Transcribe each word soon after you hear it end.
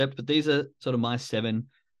but these are sort of my 7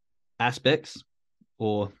 aspects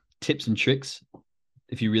or tips and tricks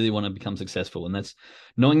if you really want to become successful. And that's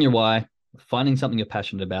knowing your why, finding something you're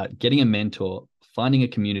passionate about, getting a mentor, finding a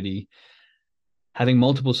community, having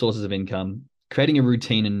multiple sources of income, creating a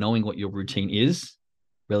routine and knowing what your routine is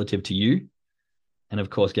relative to you, and of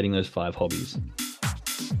course, getting those 5 hobbies.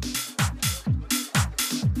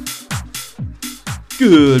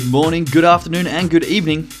 Good morning, good afternoon, and good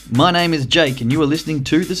evening. My name is Jake, and you are listening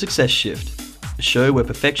to The Success Shift, a show where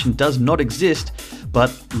perfection does not exist,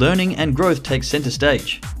 but learning and growth take center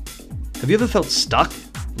stage. Have you ever felt stuck?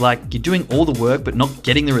 Like you're doing all the work but not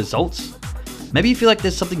getting the results? Maybe you feel like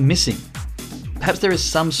there's something missing. Perhaps there is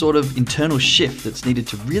some sort of internal shift that's needed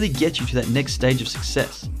to really get you to that next stage of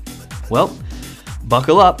success. Well,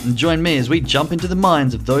 buckle up and join me as we jump into the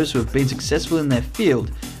minds of those who have been successful in their field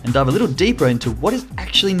and dive a little deeper into what is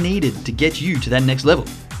actually needed to get you to that next level.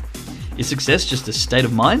 Is success just a state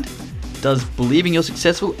of mind? Does believing you're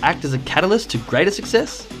successful act as a catalyst to greater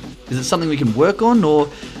success? Is it something we can work on, or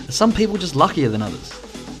are some people just luckier than others?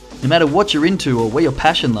 No matter what you're into or where your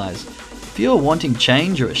passion lies, if you're wanting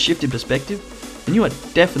change or a shift in perspective, then you are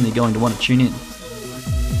definitely going to want to tune in.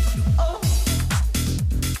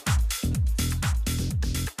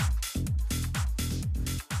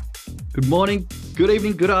 Good morning, good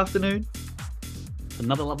evening, good afternoon.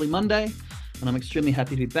 Another lovely Monday, and I'm extremely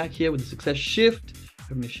happy to be back here with the Success Shift.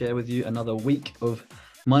 I'm going to share with you another week of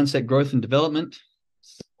mindset growth and development.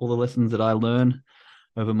 All the lessons that I learn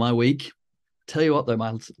over my week. Tell you what though,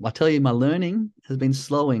 my learning has been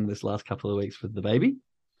slowing this last couple of weeks with the baby.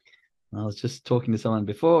 I was just talking to someone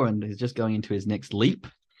before, and he's just going into his next leap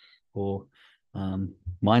or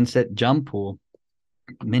mindset jump or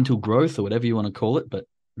mental growth or whatever you want to call it. But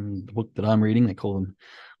in the book that I'm reading, they call them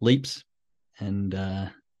leaps. And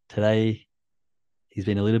today he's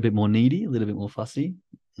been a little bit more needy, a little bit more fussy,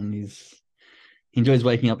 and he enjoys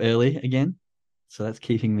waking up early again. So that's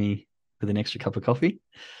keeping me with an extra cup of coffee.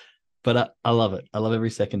 But I love it. I love every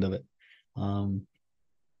second of it.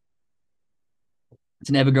 It's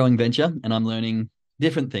an ever-growing venture, and I'm learning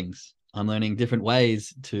different things. I'm learning different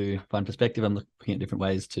ways to find perspective. I'm looking at different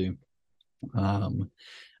ways to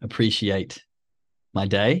appreciate my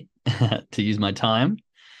day, to use my time,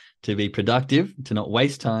 to be productive, to not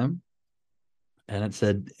waste time. And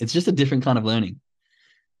it's just a different kind of learning.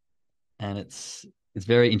 And it's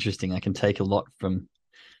very interesting. I think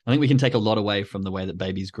we can take a lot away from the way that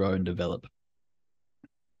babies grow and develop.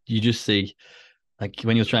 You just see, like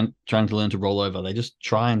when you're trying to learn to roll over, they just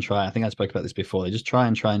try and try. I think I spoke about this before. They just try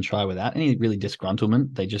and try without any really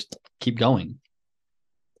disgruntlement. They just keep going.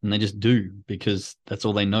 And they just do, because that's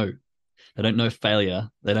all they know. They don't know failure.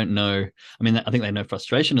 They don't know, I think they know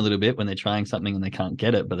frustration a little bit when they're trying something and they can't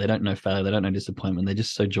get it, but they don't know failure. They don't know disappointment. They're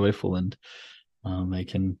just so joyful, and they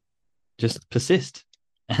can just persist,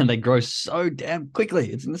 and they grow so damn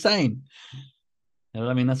quickly. It's insane. You know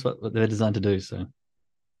what I mean? That's what they're designed to do. So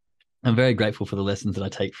I'm very grateful for the lessons that I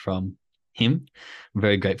take from him. I'm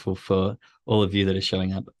very grateful for all of you that are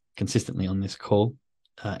showing up consistently on this call.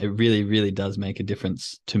 It really, really does make a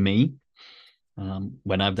difference to me.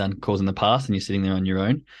 When I've done calls in the past and you're sitting there on your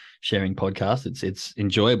own sharing podcasts, it's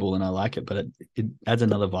enjoyable and I like it, but it adds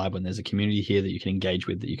another vibe when there's a community here that you can engage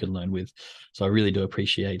with, that you can learn with. So I really do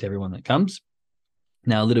appreciate everyone that comes.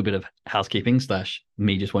 Now, a little bit of housekeeping /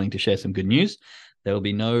 me just wanting to share some good news. There will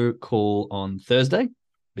be no call on Thursday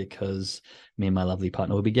because me and my lovely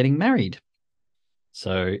partner will be getting married.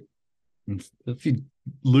 So a few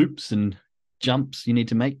loops and jumps you need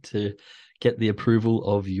to make to get the approval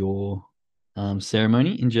of your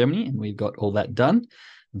ceremony in Germany, and we've got all that done.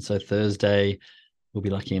 And so Thursday we'll be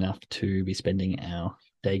lucky enough to be spending our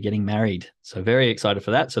day getting married. So very excited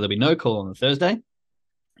for that. So there'll be no call on the Thursday.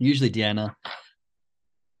 Usually Deanna,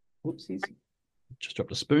 whoopsies, just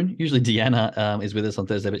dropped a spoon. Usually Deanna is with us on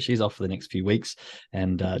Thursday, but she's off for the next few weeks,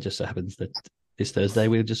 and just so happens that this Thursday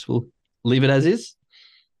we'll leave it as is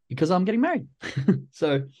because I'm getting married.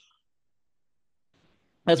 So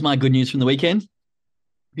that's my good news from the weekend.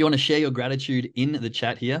 If you want to share your gratitude in the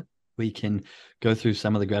chat here, we can go through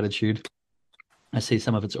some of the gratitude. I see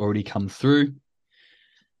some of it's already come through,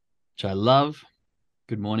 which I love.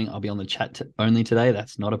 Good morning. I'll be on the chat only today.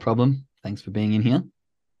 That's not a problem. Thanks for being in here.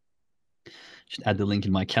 Just add the link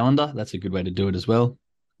in my calendar. That's a good way to do it as well,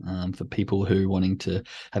 for people who are wanting to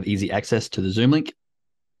have easy access to the Zoom link.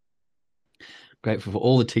 Grateful for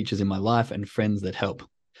all the teachers in my life and friends that help.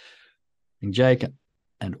 And Jake,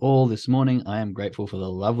 and all this morning, I am grateful for the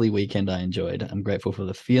lovely weekend I enjoyed. I'm grateful for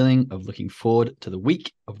the feeling of looking forward to the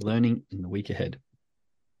week of learning in the week ahead.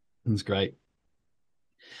 It's great.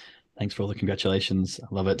 Thanks for all the congratulations.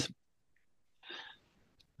 I love it.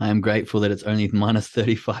 I am grateful that it's only minus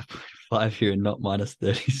 35.5 here and not minus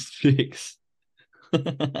 36.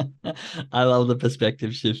 I love the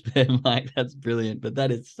perspective shift there, Mike. That's brilliant. But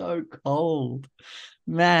that is so cold.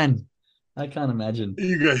 Man, I can't imagine.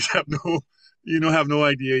 You guys have no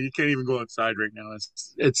idea. You can't even go outside right now.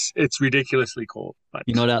 It's ridiculously cold. But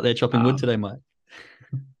You're not out there chopping wood um, today, Mike.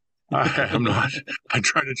 I am not. I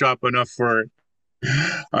try to chop enough for it.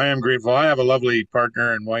 I am grateful. I have a lovely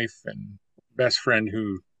partner and wife and best friend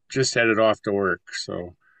who just headed off to work.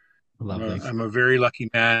 So Lovely. I'm a very lucky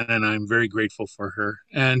man, and I'm very grateful for her.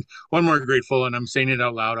 And one more grateful, and I'm saying it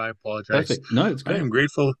out loud. I apologize. Perfect. No, it's I great. am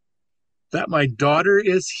grateful that my daughter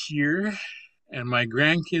is here and my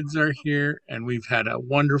grandkids are here, and we've had a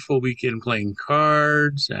wonderful weekend playing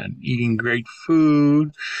cards and eating great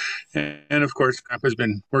food. And of course, Grandpa's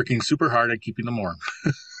been working super hard at keeping them warm.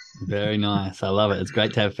 Very nice. I love it. It's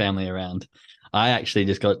great to have family around. I actually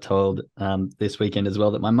just got told this weekend as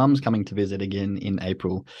well that my mum's coming to visit again in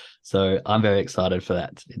April. So I'm very excited for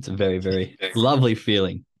that. It's a very, very lovely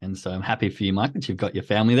feeling. And so I'm happy for you, Mike, that you've got your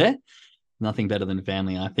family there. Nothing better than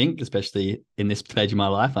family, I think, especially in this stage of my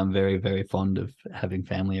life. I'm very, very fond of having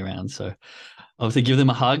family around. So obviously give them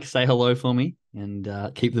a hug, say hello for me, and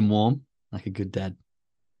keep them warm like a good dad.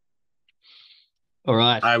 All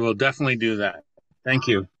right. I will definitely do that. Thank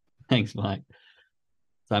you. Thanks, Mike.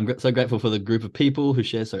 So I'm so grateful for the group of people who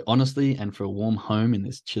share so honestly and for a warm home in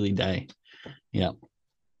this chilly day. Yeah. All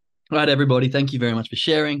right, everybody. Thank you very much for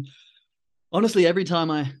sharing. Honestly, every time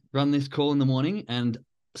I run this call in the morning, and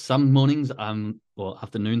some mornings well,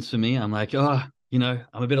 afternoons for me, I'm like, oh, I'm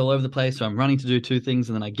a bit all over the place. So I'm running to do two things.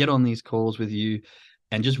 And then I get on these calls with you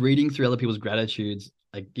and just reading through other people's gratitudes.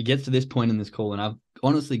 Like it gets to this point in this call, and I've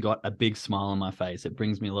honestly got a big smile on my face. It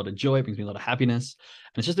brings me a lot of joy, it brings me a lot of happiness.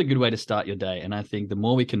 And it's just a good way to start your day. And I think the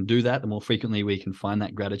more we can do that, the more frequently we can find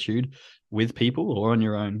that gratitude with people or on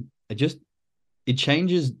your own. It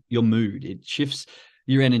changes your mood. It shifts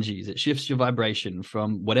your energies. It shifts your vibration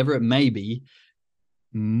from whatever it may be,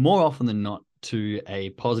 more often than not, to a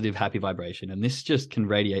positive, happy vibration. And this just can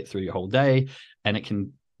radiate through your whole day, and it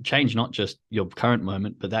can change not just your current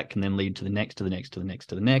moment, but that can then lead to the next, to the next, to the next,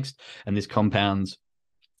 to the next. And this compounds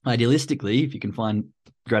idealistically. If you can find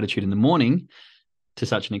gratitude in the morning to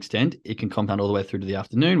such an extent, it can compound all the way through to the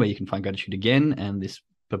afternoon where you can find gratitude again. And this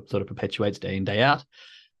sort of perpetuates day in, day out,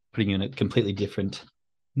 putting you in a completely different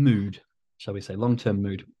mood, shall we say, long-term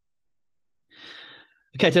mood.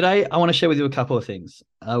 Okay, today I want to share with you a couple of things.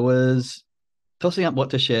 I was tossing up what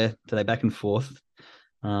to share today, back and forth,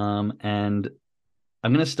 and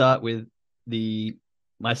I'm going to start with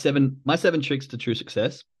my seven tricks to true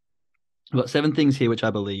success. I've got seven things here which I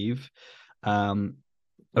believe are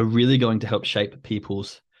really going to help shape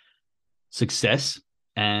people's success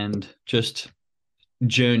and just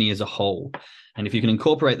journey as a whole. And if you can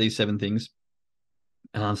incorporate these seven things,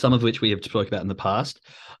 some of which we have spoken about in the past,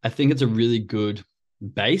 I think it's a really good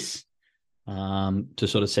base to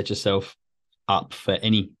sort of set yourself up for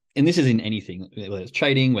any, and this is in anything, whether it's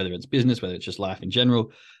trading, whether it's business, whether it's just life in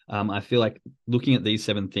general. I feel like looking at these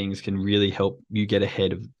seven things can really help you get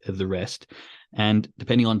ahead of the rest. And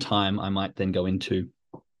depending on time, I might then go into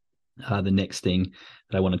the next thing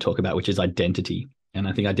that I want to talk about, which is identity. And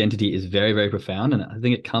I think identity is very, very profound. And I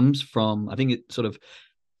think it comes from, I think it sort of,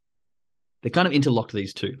 they kind of interlock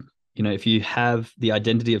these two. If you have the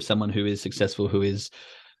identity of someone who is successful, who is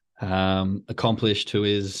accomplished, who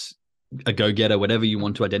is a go-getter, whatever you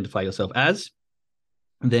want to identify yourself as,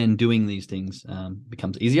 then doing these things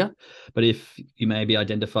becomes easier. But if you maybe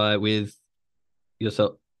identify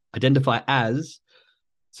as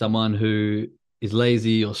someone who is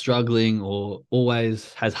lazy or struggling or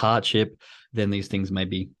always has hardship, then these things may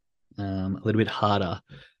be a little bit harder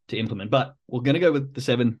to implement. But we're going to go with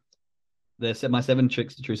my seven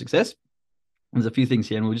tricks to true success. There's a few things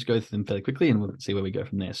here, and we'll just go through them fairly quickly, and we'll see where we go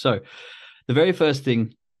from there. So the very first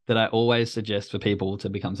thing that I always suggest for people to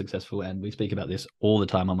become successful, and we speak about this all the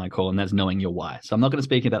time on my call, and that's knowing your why. So I'm not going to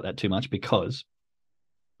speak about that too much because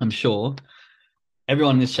I'm sure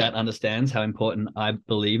everyone in this chat understands how important I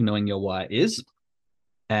believe knowing your why is.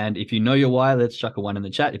 And if you know your why, let's chuck a one in the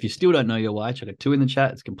chat. If you still don't know your why, chuck a two in the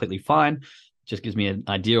chat. It's completely fine. It just gives me an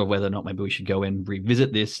idea of whether or not maybe we should go and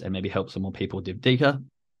revisit this and maybe help some more people dig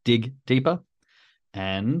deeper.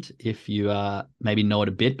 And if you maybe know it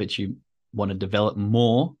a bit, but you want to develop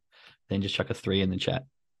more, then just chuck a three in the chat.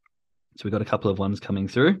 So we've got a couple of ones coming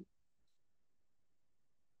through.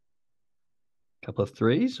 A couple of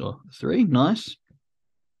threes or three. Nice.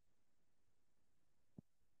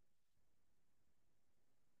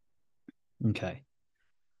 Okay,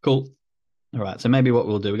 cool. All right. So maybe what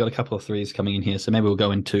we'll do, we've got a couple of threes coming in here. So maybe we'll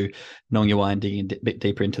go into knowing your why and digging a bit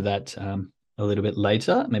deeper into that a little bit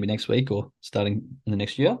later, maybe next week or starting in the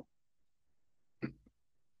next year.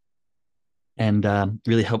 And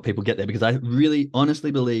really help people get there, because I really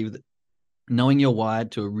honestly believe that knowing your why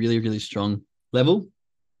to a really, really strong level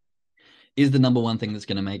is the number one thing that's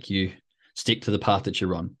going to make you stick to the path that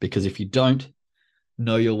you're on. Because if you don't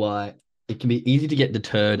know your why, it can be easy to get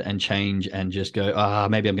deterred and change and just go,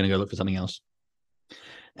 maybe I'm going to go look for something else.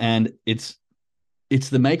 And it's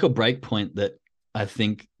the make or break point that I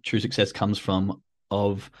think true success comes from.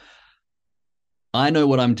 Of, I know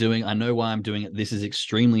what I'm doing, I know why I'm doing it, this is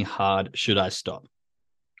extremely hard, should I stop?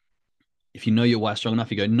 If you know your why strong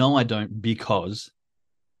enough, you go, no, I don't, because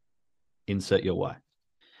insert your why.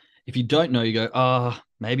 If you don't know, you go,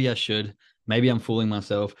 maybe I should, maybe I'm fooling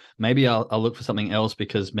myself, maybe I'll look for something else,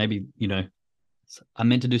 because maybe, I'm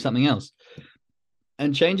meant to do something else.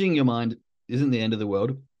 And changing your mind isn't the end of the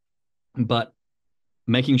world, but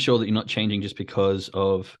making sure that you're not changing just because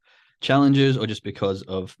of challenges or just because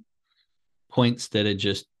of points that are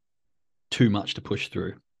just too much to push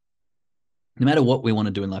through. No matter what we want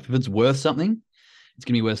to do in life, if it's worth something, it's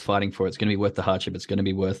going to be worth fighting for. It's going to be worth the hardship. It's going to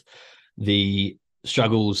be worth the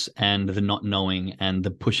struggles and the not knowing and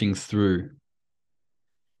the pushing through.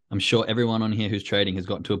 I'm sure everyone on here who's trading has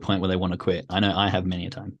gotten to a point where they want to quit. I know I have many a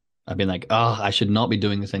time. I've been like, I should not be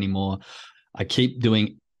doing this anymore. I keep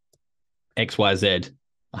doing X, Y, Z.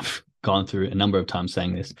 I've gone through a number of times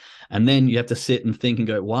saying this. And then you have to sit and think and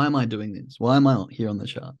go, why am I doing this? Why am I not here on the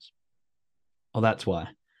charts? Oh, that's why.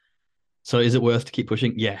 So is it worth to keep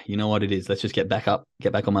pushing? Yeah, you know what it is. Let's just get back up,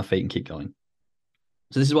 get back on my feet and keep going.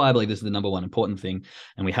 So this is why I believe this is the number one important thing.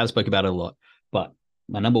 And we have spoke about it a lot. But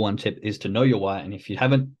my number one tip is to know your why. And if you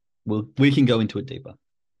haven't, we can go into it deeper.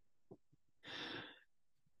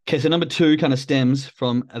 Okay, so number two kind of stems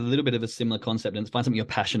from a little bit of a similar concept, and it's find something you're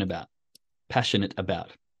passionate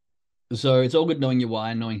about. So it's all good knowing your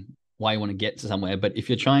why, knowing why you want to get to somewhere. But if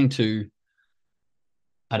you're trying to,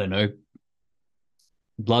 I don't know,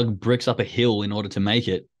 lug bricks up a hill in order to make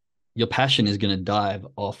it, your passion is going to dive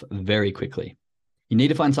off very quickly. You need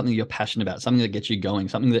to find something you're passionate about, something that gets you going,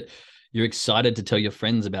 something that you're excited to tell your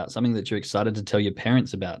friends about, something that you're excited to tell your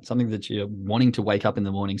parents about, something that you're wanting to wake up in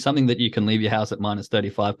the morning, something that you can leave your house at minus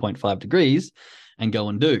 35.5 degrees and go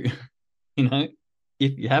and do,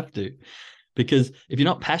 if you have to. Because if you're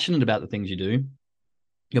not passionate about the things you do,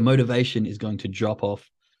 your motivation is going to drop off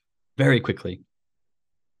very quickly.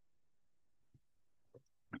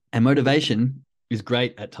 And motivation is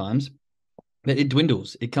great at times, but it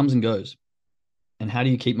dwindles, it comes and goes. And how do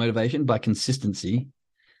you keep motivation? By consistency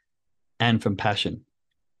and from passion.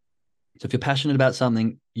 So if you're passionate about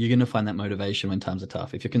something, you're going to find that motivation when times are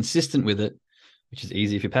tough. If you're consistent with it, which is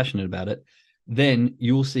easy if you're passionate about it, then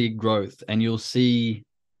you'll see growth and you'll see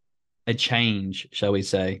a change, shall we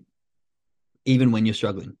say, even when you're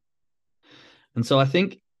struggling. And so I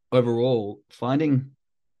think overall, finding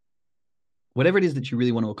whatever it is that you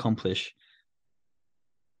really want to accomplish,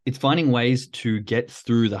 it's finding ways to get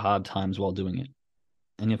through the hard times while doing it.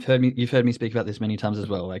 And you've heard me speak about this many times as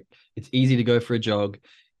well. Like, it's easy to go for a jog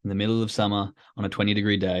in the middle of summer on a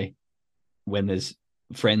 20-degree day when there's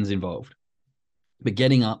friends involved. But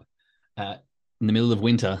getting up in the middle of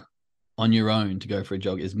winter on your own to go for a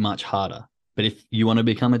jog is much harder. But if you want to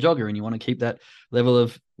become a jogger and you want to keep that level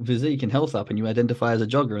of physique and health up and you identify as a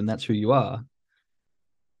jogger and that's who you are,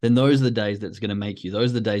 then those are the days that's going to make you.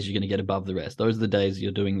 Those are the days you're going to get above the rest. Those are the days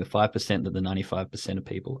you're doing the 5% that the 95% of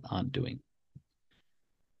people aren't doing.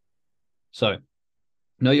 So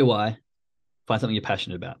know your why, find something you're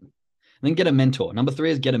passionate about. And then get a mentor. Number three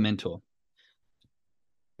is get a mentor.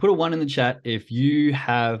 Put a 1 in the chat if you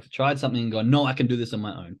have tried something and gone, no, I can do this on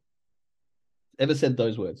my own. Ever said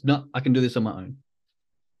those words? No, I can do this on my own.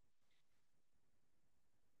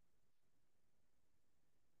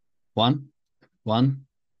 One,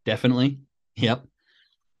 definitely. Yep.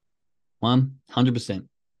 100%.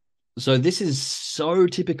 So this is so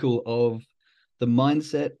typical of the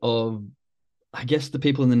mindset of, I guess, the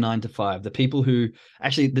people in the 9 to 5, the people who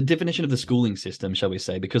actually, the definition of the schooling system, shall we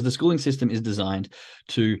say, because the schooling system is designed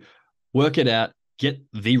to work it out, get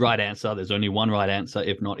the right answer. There's only one right answer.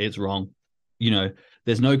 If not, it's wrong.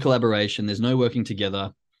 There's no collaboration. There's no working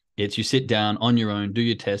together. It's you sit down on your own, do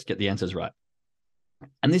your test, get the answers right.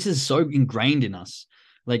 And this is so ingrained in us.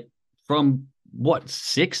 Like, from what,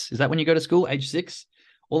 6? Is that when you go to school, age 6?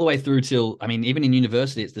 All the way through till, I mean, even in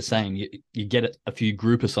university, it's the same. You get a few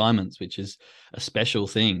group assignments, which is a special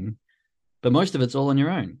thing, but most of it's all on your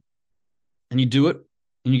own. And you do it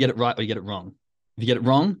and you get it right or you get it wrong. If you get it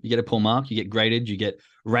wrong, you get a poor mark, you get graded, you get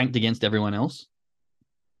ranked against everyone else.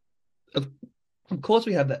 Of, of course,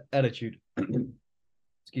 we have that attitude.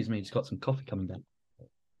 Excuse me, just got some coffee coming down.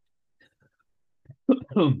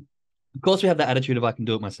 Of course, we have that attitude of I can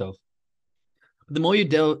do it myself. But the more you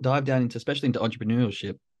dive down into, especially into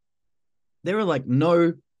entrepreneurship, there are like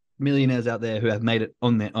no millionaires out there who have made it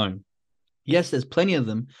on their own. Yes, there's plenty of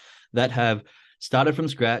them that have started from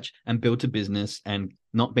scratch and built a business and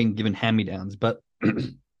not been given hand-me-downs. But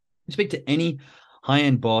you speak to any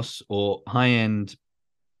high-end boss or high-end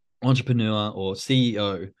entrepreneur or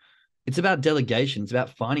CEO, it's about delegation. It's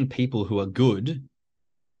about finding people who are good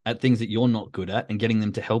at things that you're not good at and getting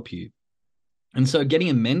them to help you. And so getting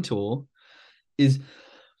a mentor is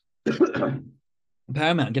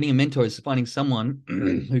paramount. Getting a mentor is finding someone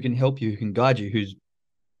who can help you, who can guide you, who's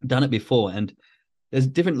done it before. And there's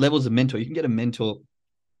different levels of mentor. You can get a mentor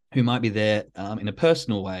who might be there in a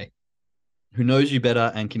personal way, who knows you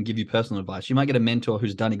better and can give you personal advice. You might get a mentor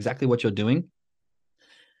who's done exactly what you're doing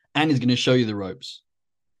and is going to show you the ropes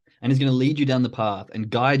and is going to lead you down the path and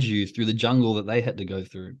guide you through the jungle that they had to go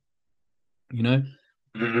through. You know,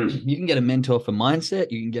 you can get a mentor for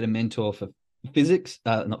mindset. You can get a mentor for physics,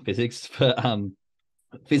 not physics, for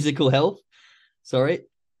physical health. Sorry.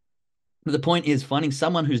 But the point is finding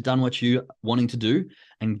someone who's done what you're wanting to do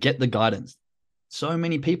and get the guidance. So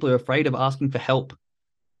many people are afraid of asking for help.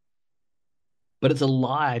 But it's a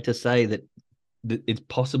lie to say that it's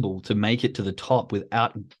possible to make it to the top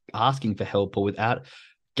without asking for help or without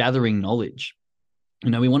gathering knowledge.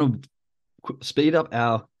 You know, we want to speed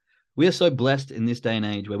up we are so blessed in this day and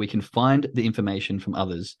age where we can find the information from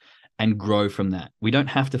others and grow from that. We don't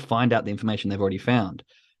have to find out the information they've already found.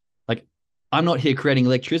 Like, I'm not here creating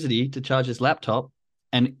electricity to charge this laptop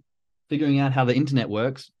and figuring out how the internet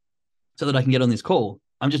works so that I can get on this call.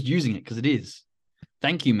 I'm just using it because it is.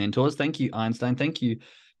 Thank you, mentors. Thank you, Einstein. Thank you,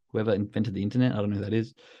 whoever invented the internet. I don't know who that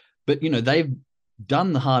is. But, you know, they've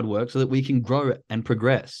done the hard work so that we can grow and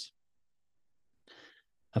progress.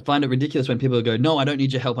 I find it ridiculous when people go, no, I don't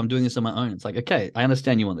need your help. I'm doing this on my own. It's like, okay, I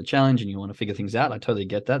understand you want the challenge and you want to figure things out. I totally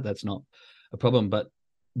get that. That's not a problem. But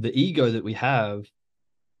the ego that we have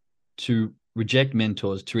to reject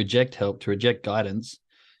mentors, to reject help, to reject guidance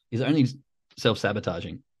is only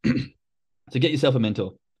self-sabotaging. So get yourself a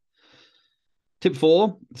mentor. Tip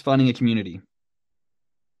 4 is finding a community.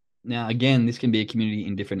 Now, again, this can be a community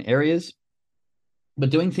in different areas, but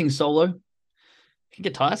doing things solo can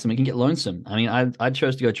get tiresome. It can get lonesome. I mean, I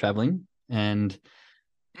chose to go traveling, and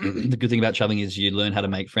the good thing about traveling is you learn how to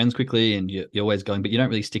make friends quickly, and you're always going, but you don't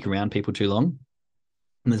really stick around people too long.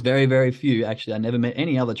 And there's very, very few. Actually, I never met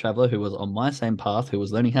any other traveler who was on my same path who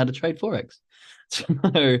was learning how to trade Forex.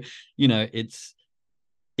 So, you know,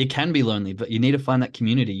 it can be lonely, but you need to find that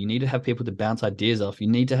community. You need to have people to bounce ideas off. You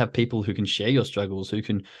need to have people who can share your struggles, who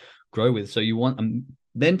can grow with. So you want a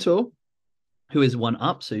mentor who is one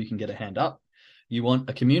up so you can get a hand up. You want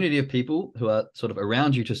a community of people who are sort of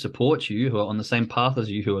around you to support you, who are on the same path as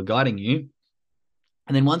you, who are guiding you.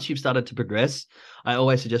 And then once you've started to progress, I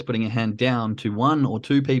always suggest putting a hand down to 1 or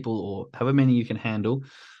 2 people or however many you can handle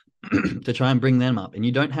to try and bring them up. And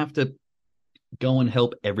you don't have to go and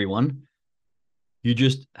help everyone. You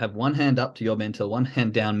just have one hand up to your mentor, one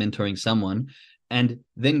hand down mentoring someone, and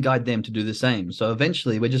then guide them to do the same. So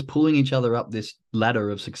eventually we're just pulling each other up this ladder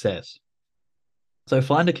of success. So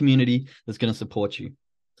find a community that's going to support you.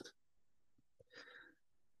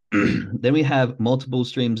 Then we have multiple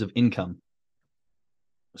streams of income.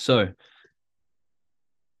 So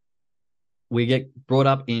we get brought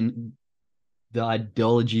up in the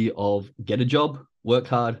ideology of get a job, work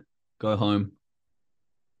hard, go home,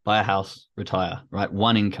 buy a house, retire, right?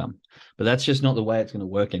 One income. But that's just not the way it's going to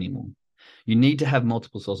work anymore. You need to have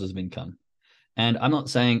multiple sources of income. And I'm not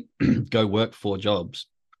saying go work 4 jobs,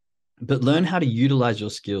 but learn how to utilize your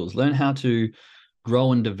skills, learn how to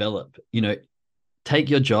grow and develop. You know, take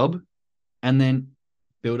your job and then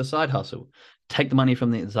build a side hustle. Take the money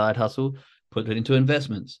from the side hustle, put it into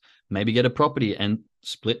investments, maybe get a property and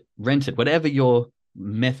rent it, whatever your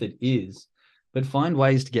method is, but find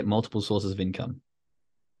ways to get multiple sources of income.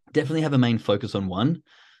 Definitely have a main focus on one,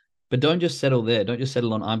 but don't just settle there. Don't just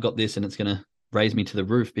settle on, I've got this and it's going to raise me to the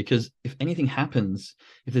roof, because if anything happens,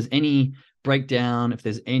 if there's any breakdown, if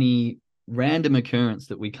there's any random occurrence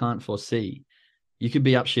that we can't foresee, you could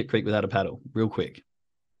be up shit creek without a paddle real quick.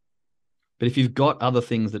 But if you've got other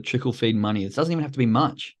things that trickle feed money, it doesn't even have to be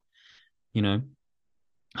much. You know,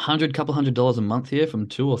 couple $100 a month here from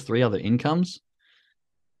 2 or 3 other incomes,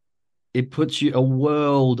 it puts you a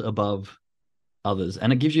world above others.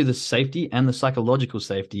 And it gives you the safety and the psychological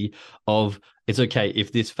safety of, it's okay,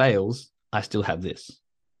 if this fails, I still have this.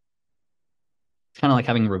 It's kind of like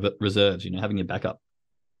having reserves, you know, having your backup.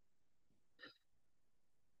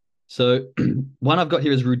 So one I've got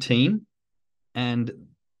here is routine, and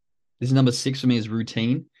this is number 6 for me is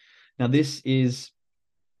routine. Now this is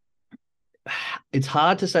it's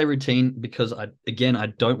hard to say routine because I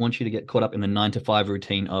don't want you to get caught up in the 9 to 5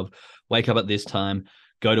 routine of wake up at this time,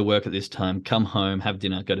 go to work at this time, come home, have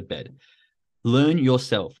dinner, go to bed. Learn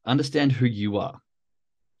yourself, understand who you are,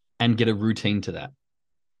 and get a routine to that.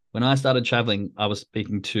 When I started traveling, I was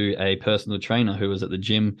speaking to a personal trainer who was at the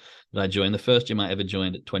gym that I joined, the first gym I ever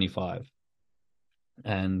joined at 25.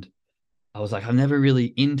 And I was like, I'm never really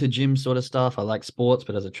into gym sort of stuff. I like sports,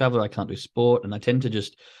 but as a traveler, I can't do sport. And I tend to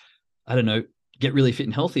just, I don't know, get really fit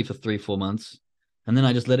and healthy for 3, 4 months. And then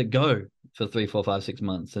I just let it go for 3, 4, 5, 6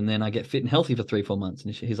 months. And then I get fit and healthy for 3, 4 months.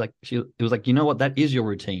 And it was like, you know what? That is your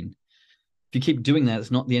routine. If you keep doing that,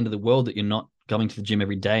 it's not the end of the world that you're not going to the gym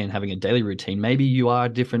every day and having a daily routine. Maybe you are a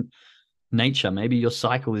different nature. Maybe your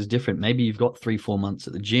cycle is different. Maybe you've got 3, 4 months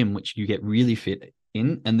at the gym, which you get really fit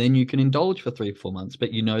in, and then you can indulge for 3, 4 months.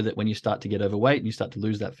 But you know that when you start to get overweight and you start to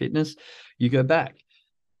lose that fitness, you go back.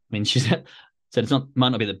 I mean, she said it's not might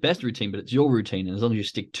not be the best routine, but it's your routine. And as long as you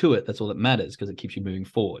stick to it, that's all that matters because it keeps you moving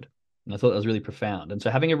forward. And I thought that was really profound. And so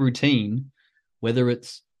having a routine, whether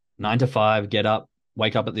it's 9 to 5, get up,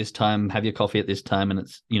 wake up at this time, have your coffee at this time, and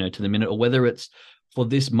it's, to the minute, or whether it's for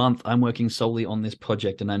this month, I'm working solely on this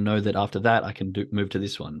project, and I know that after that, I can move to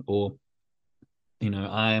this one. Or,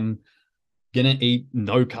 I'm going to eat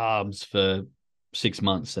no carbs for 6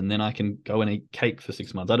 months, and then I can go and eat cake for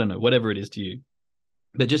 6 months. I don't know, whatever it is to you.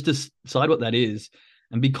 But just decide what that is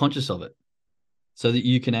and be conscious of it so that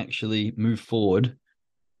you can actually move forward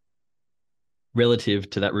relative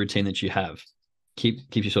to that routine that you have.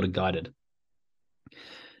 Keep you sort of guided.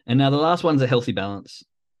 And now the last one's a healthy balance.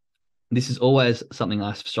 This is always something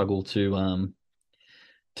I struggle to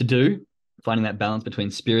do, finding that balance between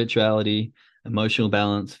spirituality, emotional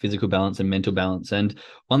balance, physical balance, and mental balance. And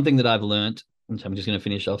one thing that I've learned, which I'm just going to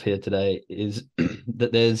finish off here today, is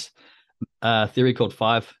that there's a theory called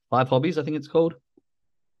five hobbies, I think it's called.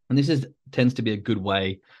 And this tends to be a good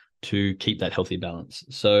way to keep that healthy balance.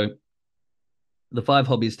 So the 5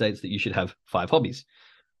 hobbies states that you should have 5 hobbies,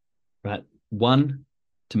 right? 1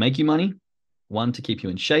 to make you money, 1 to keep you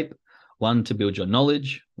in shape, 1 to build your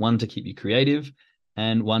knowledge, 1 to keep you creative,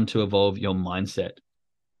 and 1 to evolve your mindset.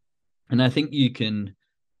 And I think you can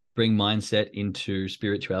bring mindset into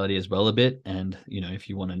spirituality as well a bit. And, if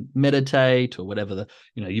you want to meditate or whatever,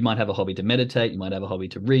 you might have a hobby to meditate, you might have a hobby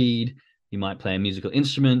to read, you might play a musical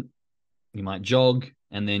instrument, you might jog,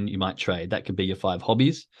 and then you might trade. That could be your 5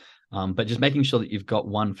 hobbies. But just making sure that you've got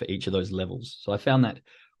 1 for each of those levels. So I found that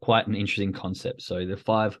quite an interesting concept. So the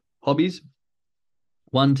 5 hobbies,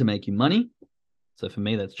 1 to make you money. So for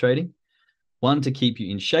me, that's trading. 1 to keep you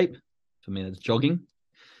in shape. For me, that's jogging.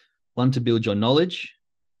 1 to build your knowledge.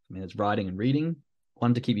 For me, that's writing and reading.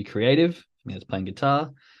 1 to keep you creative. For me, that's playing guitar.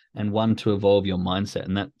 And 1 to evolve your mindset.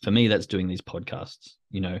 And that, for me, that's doing these podcasts.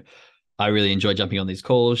 I really enjoy jumping on these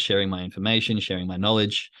calls, sharing my information, sharing my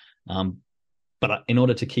knowledge. But in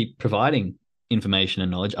order to keep providing information and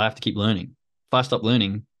knowledge, I have to keep learning. If I stop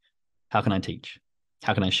learning, how can I teach?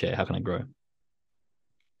 How can I share? How can I grow?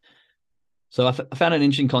 So I found an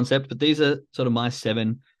interesting concept, but these are sort of my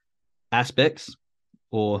 7 aspects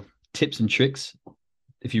or tips and tricks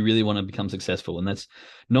if you really want to become successful. And that's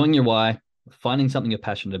knowing your why, finding something you're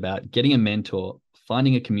passionate about, getting a mentor,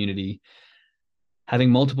 finding a community, having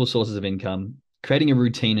multiple sources of income, creating a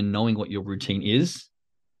routine and knowing what your routine is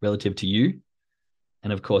relative to you.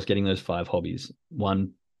 And of course, getting those 5 hobbies,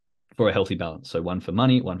 1 for a healthy balance. So 1 for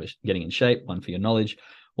money, 1 for getting in shape, 1 for your knowledge,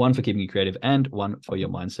 1 for keeping you creative, and 1 for your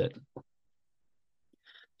mindset. So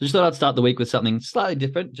just thought I'd start the week with something slightly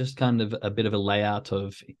different, just kind of a bit of a layout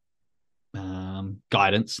of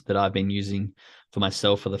guidance that I've been using for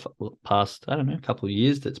myself for the past, I don't know, couple of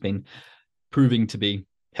years that's been proving to be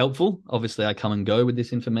helpful. Obviously, I come and go with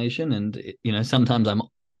this information and, sometimes I'm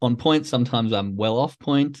on point, sometimes I'm well off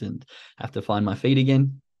point and have to find my feet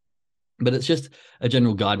again. But it's just a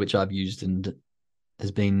general guide which I've used and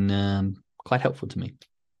has been quite helpful to me.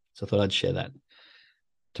 So I thought I'd share that.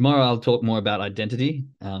 Tomorrow I'll talk more about identity,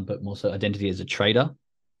 but more so identity as a trader.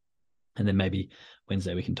 And then maybe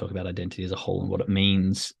Wednesday we can talk about identity as a whole and what it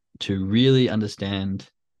means to really understand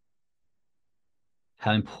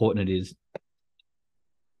how important it is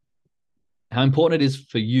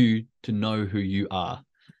for you to know who you are,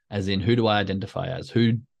 as in who do I identify as,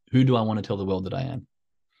 who do I want to tell the world that I am.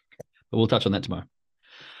 But we'll touch on that tomorrow.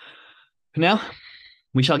 For now,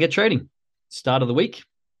 we shall get trading. Start of the week.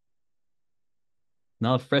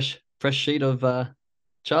 Another fresh sheet of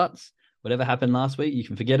charts. Whatever happened last week, you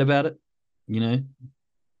can forget about it.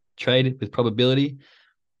 Trade with probability,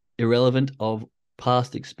 irrelevant of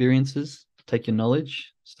past experiences, take your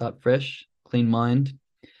knowledge, start fresh, clean mind.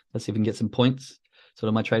 Let's see if we can get some points. So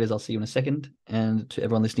to my traders, I'll see you in a second. And to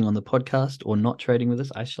everyone listening on the podcast or not trading with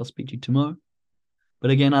us, I shall speak to you tomorrow.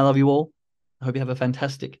 But again, I love you all. I hope you have a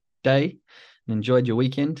fantastic day and enjoyed your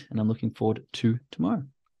weekend. And I'm looking forward to tomorrow.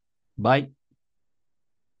 Bye.